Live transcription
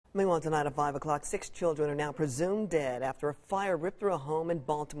Meanwhile, tonight at 5 o'clock, 6 children are now presumed dead after a fire ripped through a home in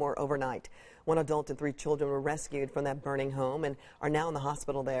Baltimore overnight. 1 adult and 3 children were rescued from that burning home and are now in the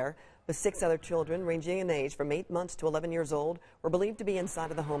hospital there. The 6 other children, ranging in age from 8 months to 11 years old, were believed to be inside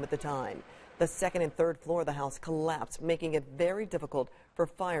of the home at the time. The second and third floor of the house collapsed, making it very difficult for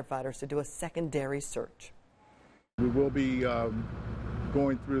firefighters to do a secondary search. We will be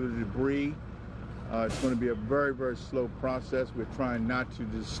going through the debris. It's going to be a very, very slow process. We're trying not to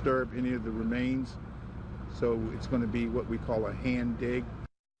disturb any of the remains, so it's going to be what we call a hand dig.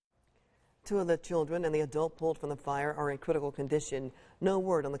 2 of the children and the adult pulled from the fire are in critical condition. No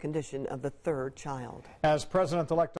word on the condition of the third child. As President-elect